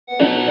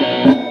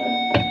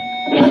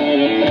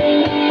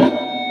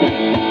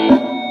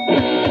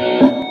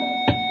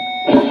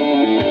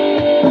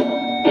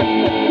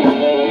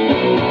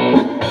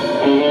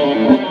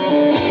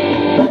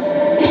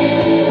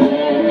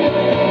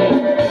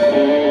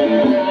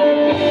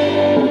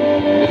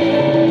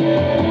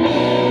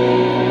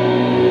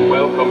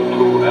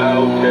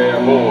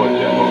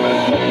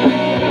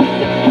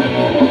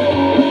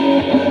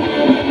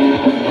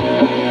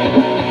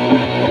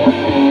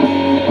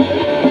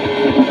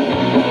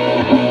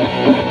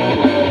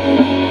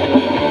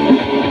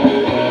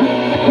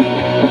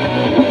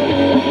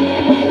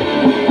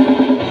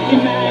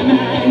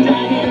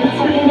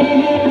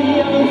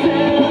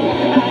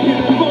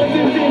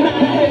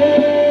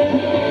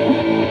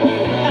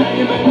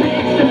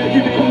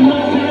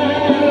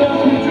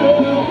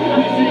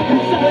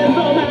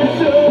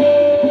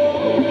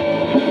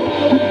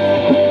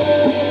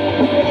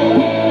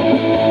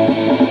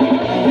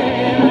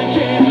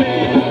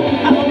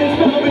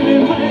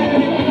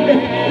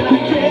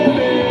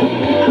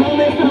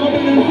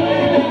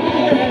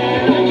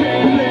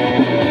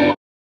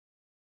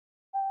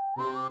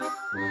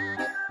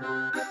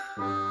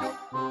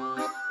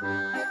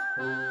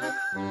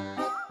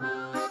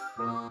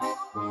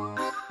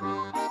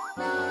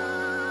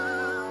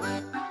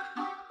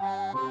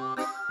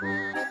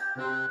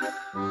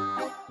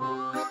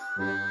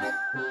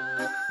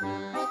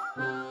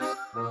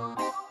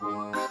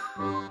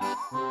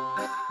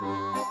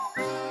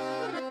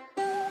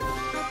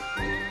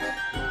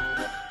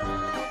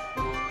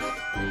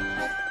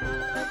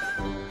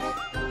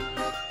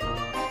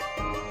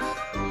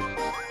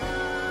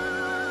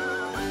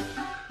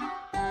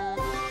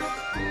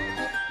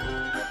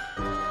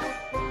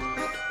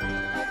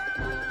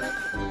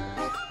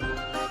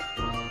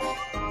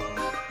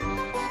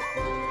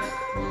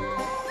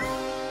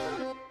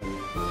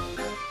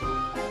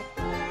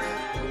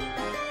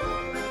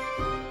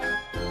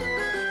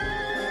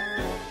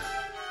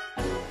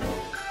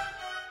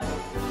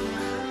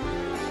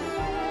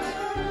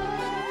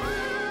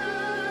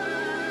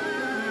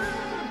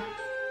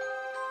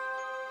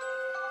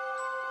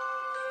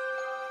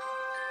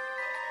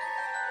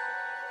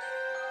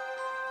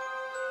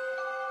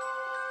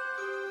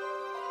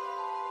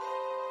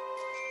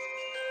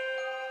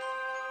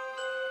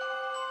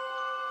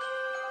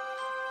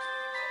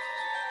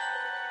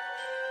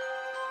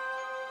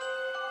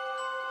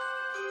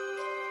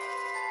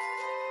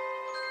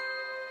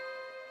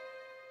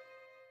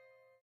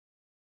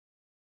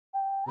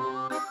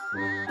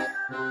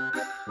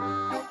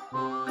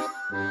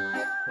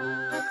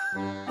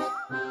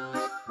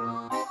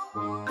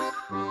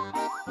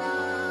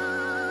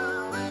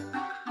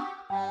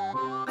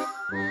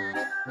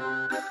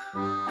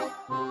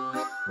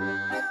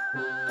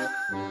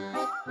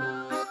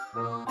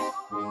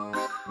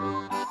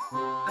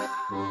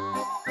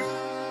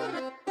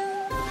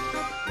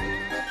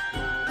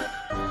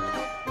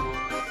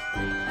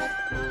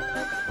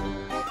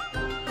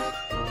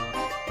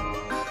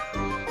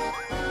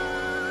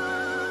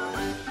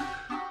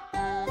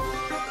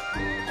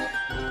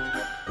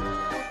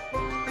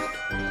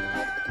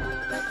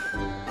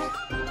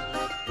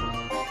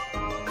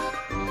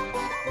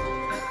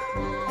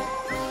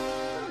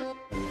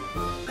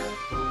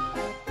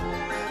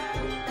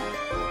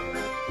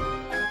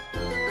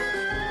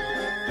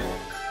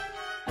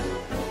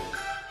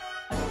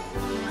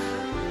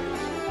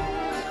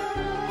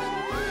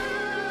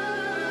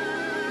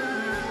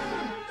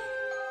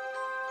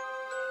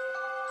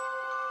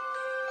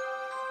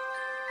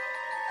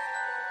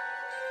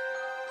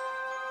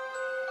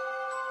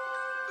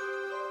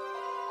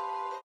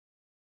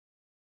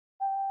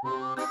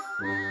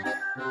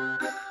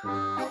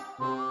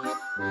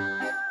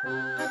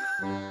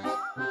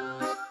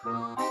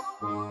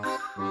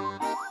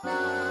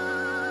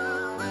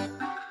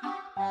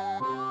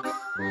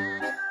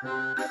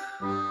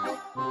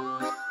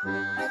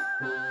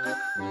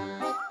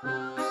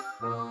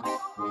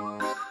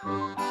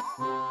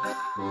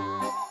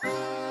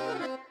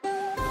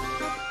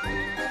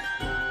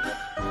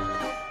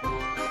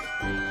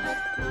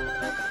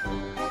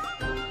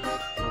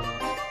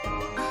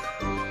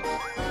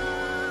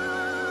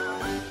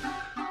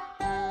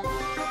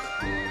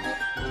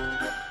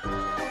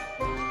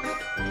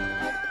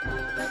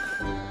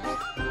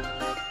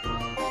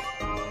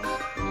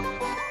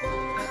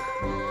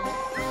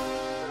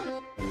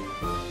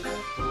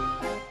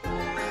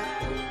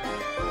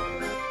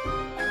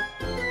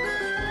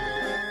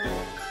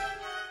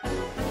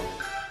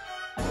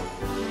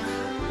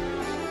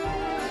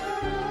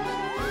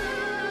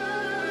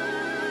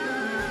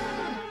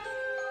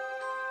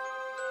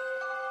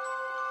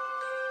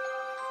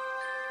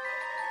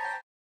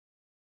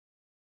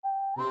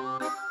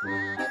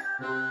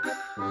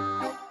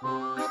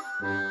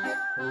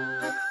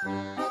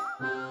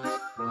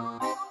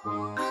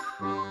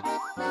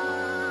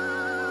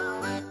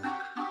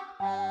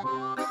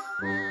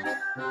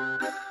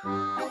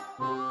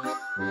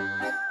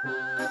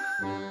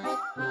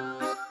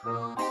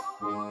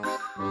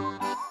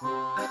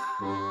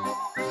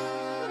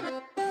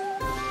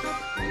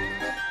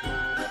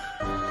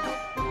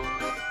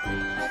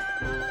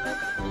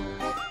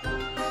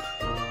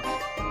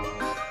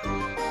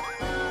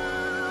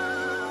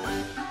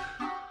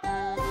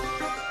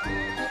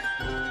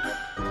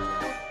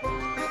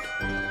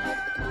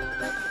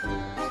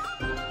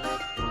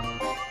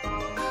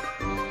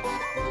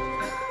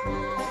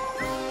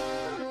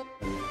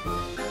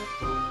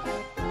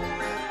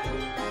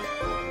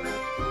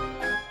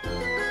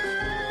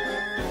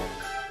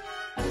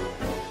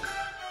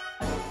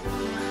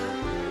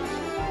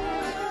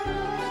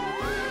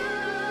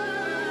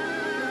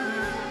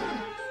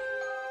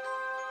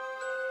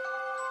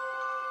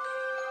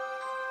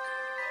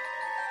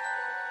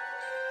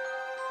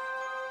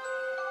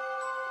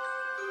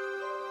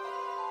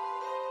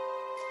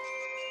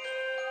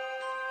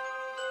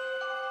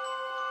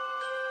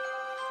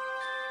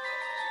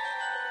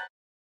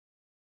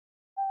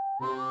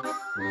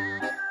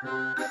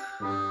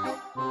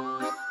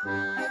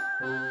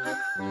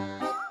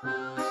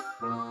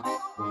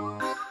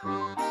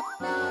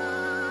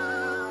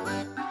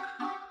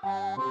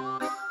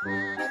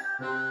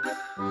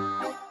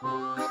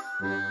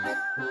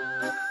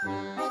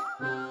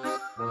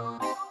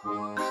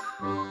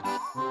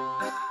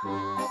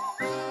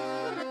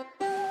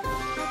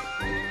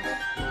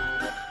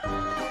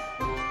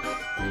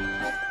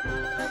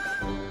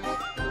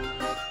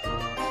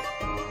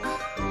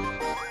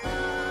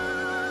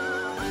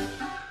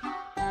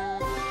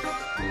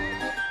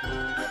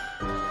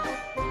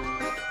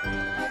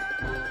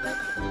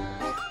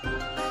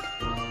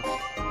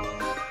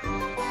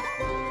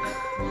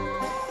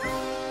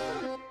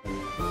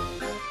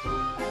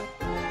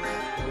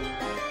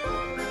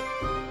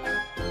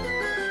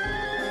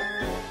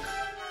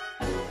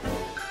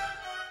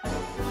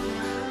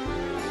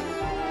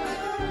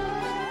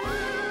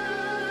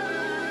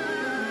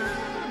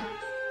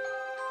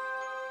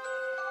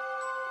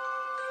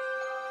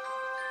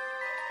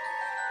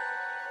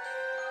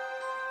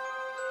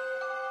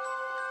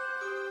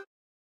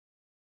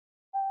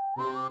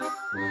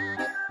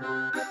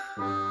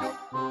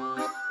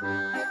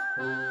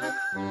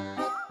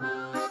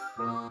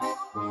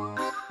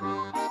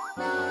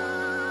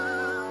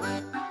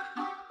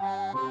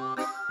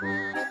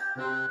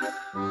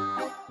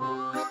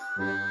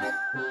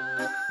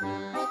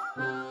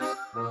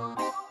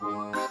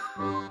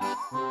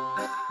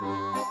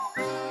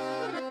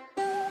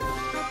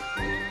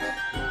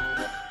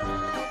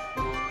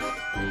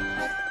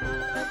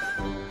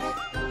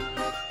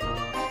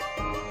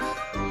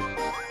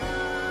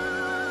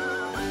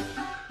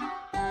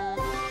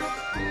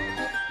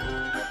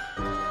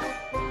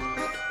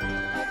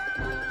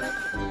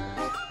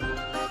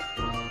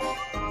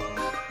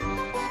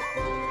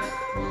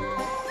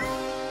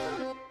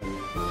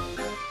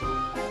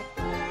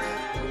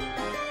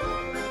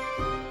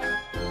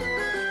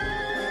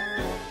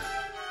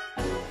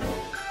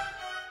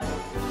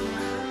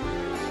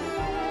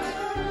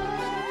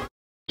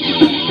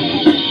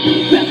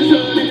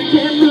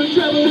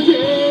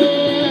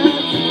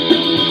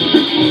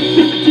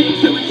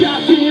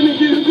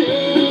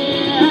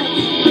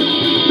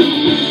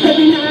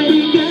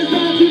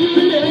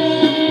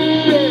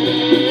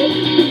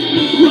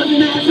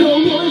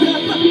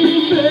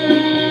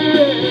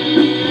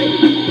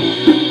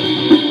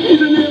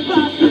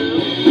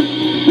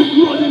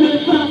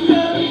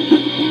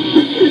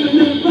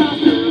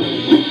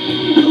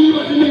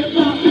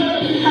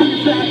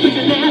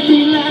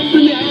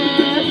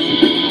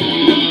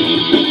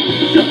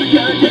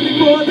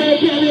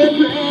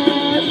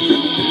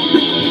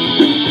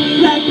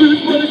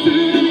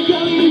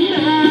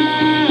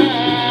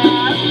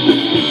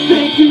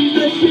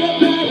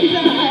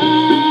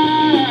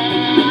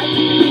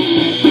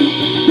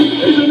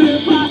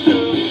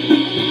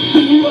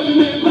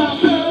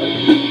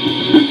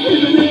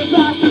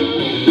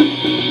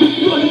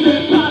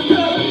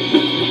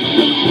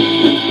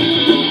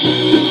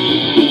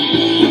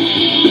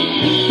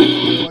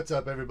What's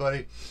up,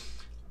 everybody?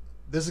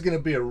 This is going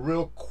to be a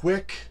real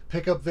quick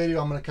pickup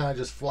video. I'm going to kind of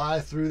just fly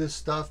through this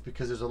stuff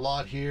because there's a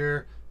lot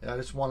here and I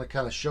just want to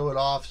kind of show it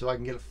off so I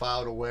can get it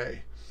filed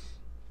away.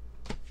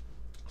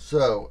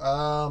 So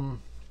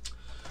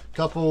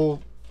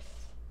couple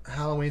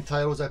Halloween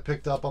titles I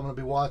picked up I'm going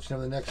to be watching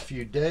over the next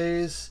few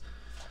days.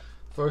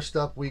 First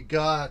up, we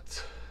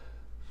got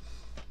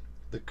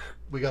the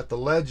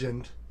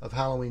Legend of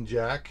Halloween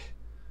Jack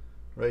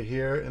right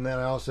here, and then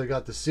I also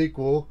got the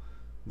sequel,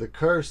 The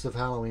Curse of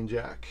Halloween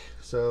Jack.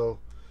 So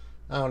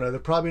I don't know, they're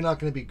probably not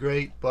going to be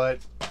great, but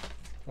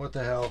what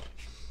the hell.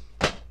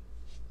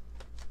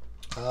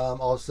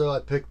 Also, I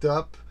picked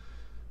up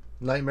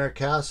Nightmare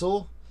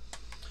Castle.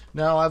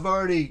 Now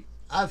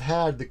I've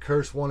had The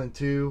Curse 1 and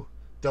 2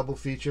 double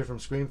feature from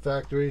Scream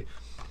Factory,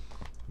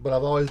 but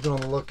I've always been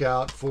on the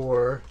lookout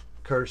for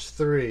Curse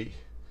 3.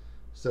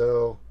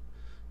 So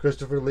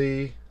Christopher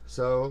Lee,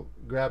 so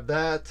grab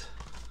that.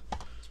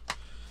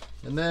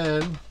 And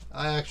then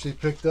I actually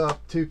picked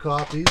up 2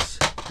 copies,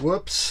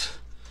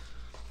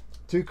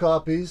 two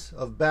copies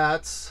of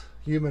Bats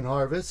Human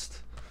Harvest,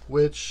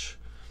 which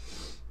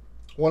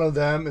one of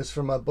them is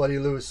from my buddy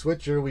Lewis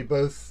Switcher. We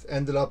both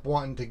ended up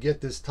wanting to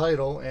get this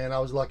title, and I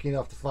was lucky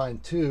enough to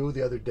find 2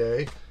 the other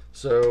day.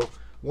 So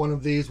one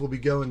of these will be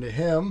going to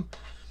him.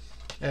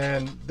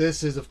 And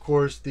this is, of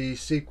course, the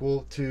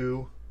sequel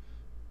to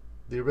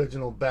the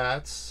original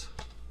Bats.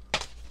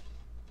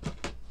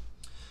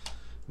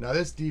 Now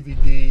this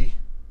DVD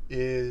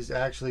is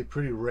actually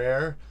pretty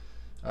rare.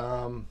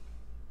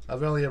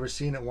 I've only ever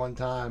seen it one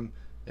time,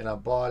 and I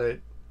bought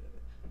it.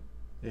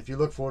 If you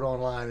look for it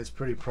online, it's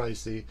pretty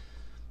pricey.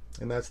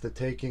 And that's The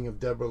Taking of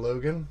Deborah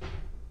Logan.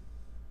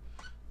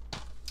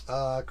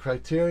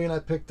 Criterion I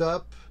picked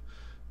up.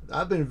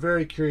 I've been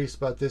very curious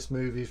about this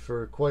movie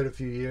for quite a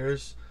few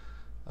years.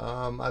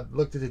 I've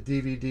looked at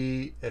the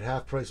DVD at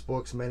Half Price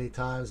Books many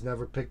times,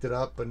 never picked it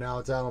up, but now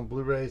it's out on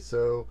Blu-ray,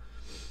 so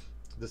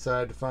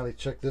decided to finally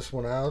check this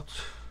one out.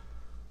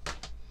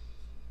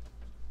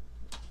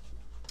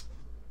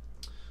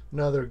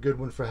 Another good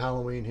one for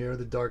Halloween here,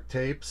 The Dark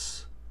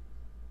Tapes.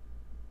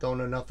 Don't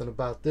know nothing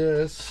about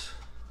this.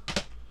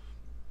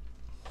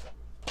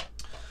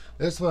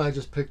 This one I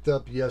just picked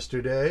up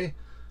yesterday.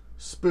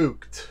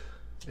 Spooked.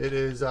 It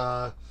is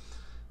The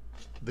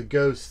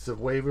Ghosts of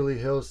Waverly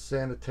Hills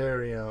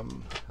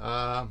Sanitarium.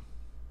 I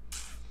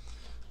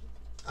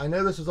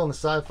know this was on the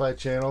Sci-Fi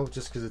Channel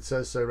just because it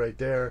says so right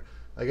there.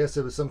 I guess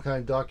it was some kind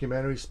of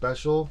documentary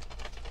special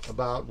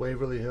about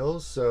Waverly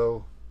Hills,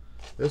 so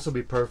this will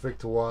be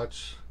perfect to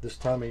watch this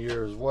time of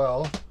year as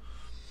well.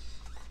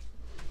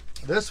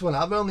 This one,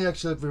 I've only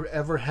actually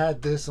ever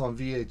had this on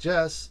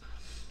VHS,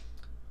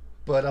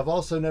 but I've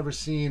also never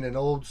seen an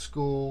old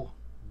school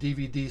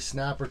DVD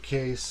snapper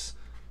case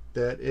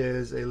that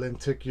is a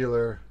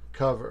lenticular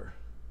cover.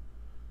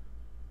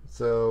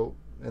 So,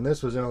 and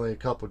this was only a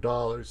couple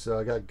dollars, so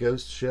I got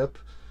Ghost Ship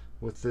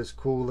with this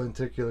cool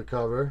lenticular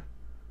cover.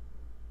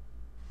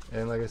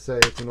 And like I say,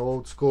 it's an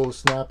old school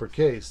snapper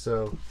case.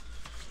 So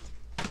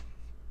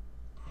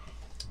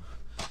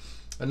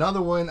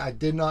another one I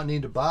did not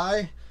need to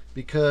buy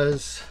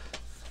because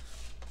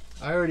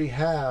I already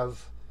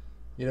have,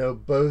 you know,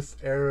 both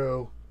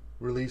Arrow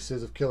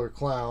releases of Killer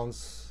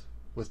Clowns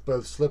with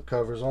both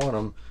slipcovers on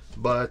them.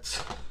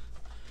 But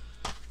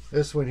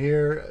this one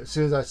here, as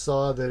soon as I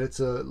saw that it's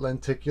a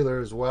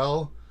lenticular as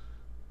well,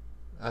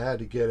 I had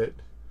to get it.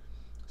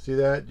 See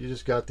that? You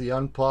just got the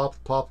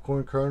unpopped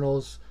popcorn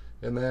kernels,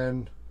 and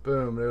then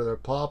boom, they're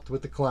popped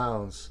with the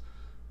clowns.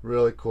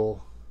 Really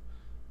cool.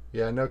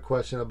 Yeah, no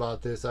question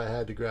about this. I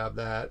had to grab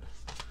that.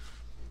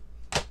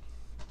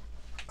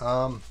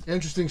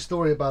 Interesting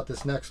story about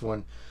this next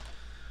one.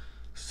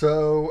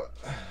 So,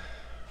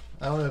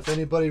 I don't know if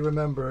anybody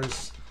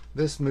remembers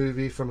this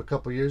movie from a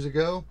couple years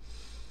ago,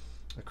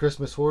 A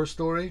Christmas Horror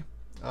Story.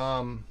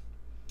 So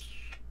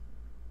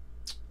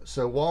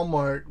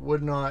Walmart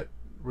would not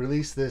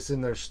release this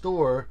in their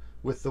store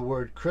with the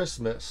word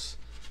Christmas.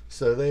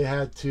 So they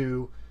had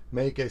to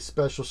make a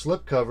special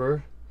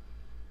slipcover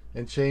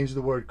and change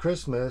the word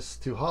Christmas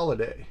to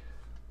holiday.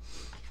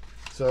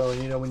 So,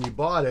 you know, when you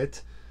bought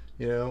it,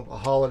 you know, A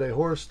Holiday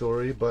Horror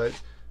Story, but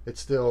it's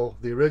still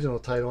the original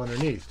title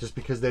underneath, just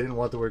because they didn't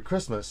want the word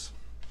Christmas.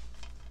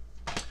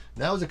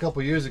 That was a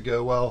couple years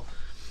ago. Well,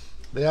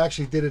 they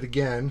actually did it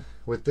again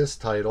with this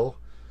title.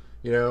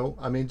 You know,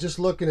 I mean, just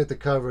looking at the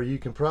cover, you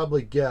can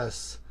probably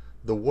guess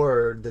the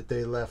word that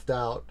they left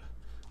out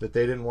that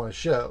they didn't want to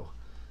show.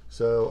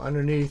 So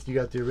underneath you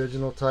got the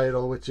original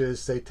title, which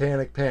is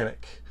Satanic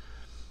Panic.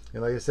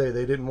 And like I say,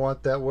 they didn't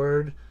want that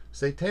word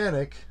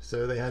satanic,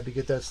 so they had to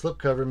get that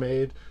slipcover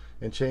made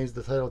and change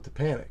the title to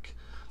Panic.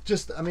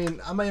 Just, I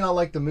mean, I may not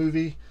like the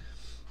movie,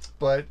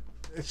 but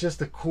it's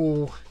just a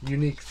cool,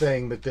 unique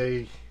thing that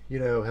they, you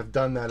know, have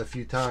done that a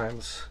few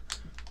times.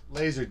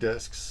 Laser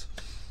discs.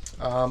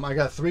 I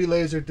got 3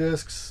 laser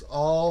discs,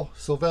 all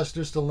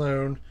Sylvester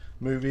Stallone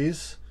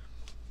movies.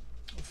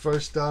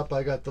 First up,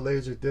 I got the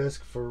laser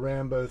disc for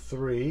Rambo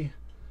 3.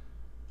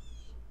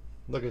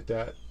 Look at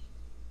that.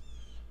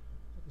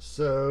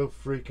 So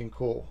freaking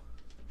cool.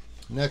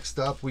 Next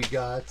up, we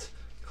got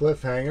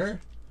Cliffhanger.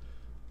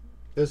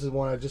 This is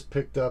one I just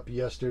picked up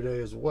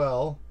yesterday as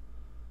well.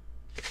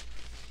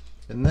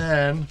 And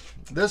then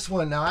this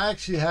one, now I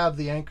actually have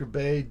the Anchor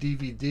Bay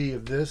DVD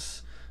of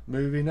this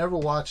movie. Never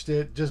watched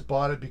it, just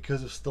bought it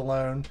because of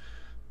Stallone.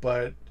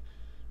 But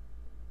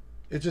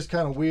it's just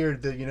kind of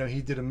weird that, you know,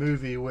 he did a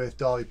movie with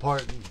Dolly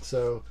Parton.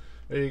 So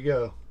there you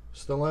go.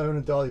 Stallone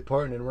and Dolly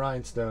Parton and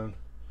Rhinestone.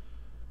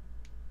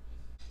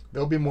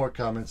 There'll be more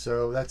coming.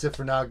 So that's it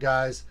for now,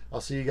 guys.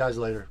 I'll see you guys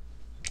later.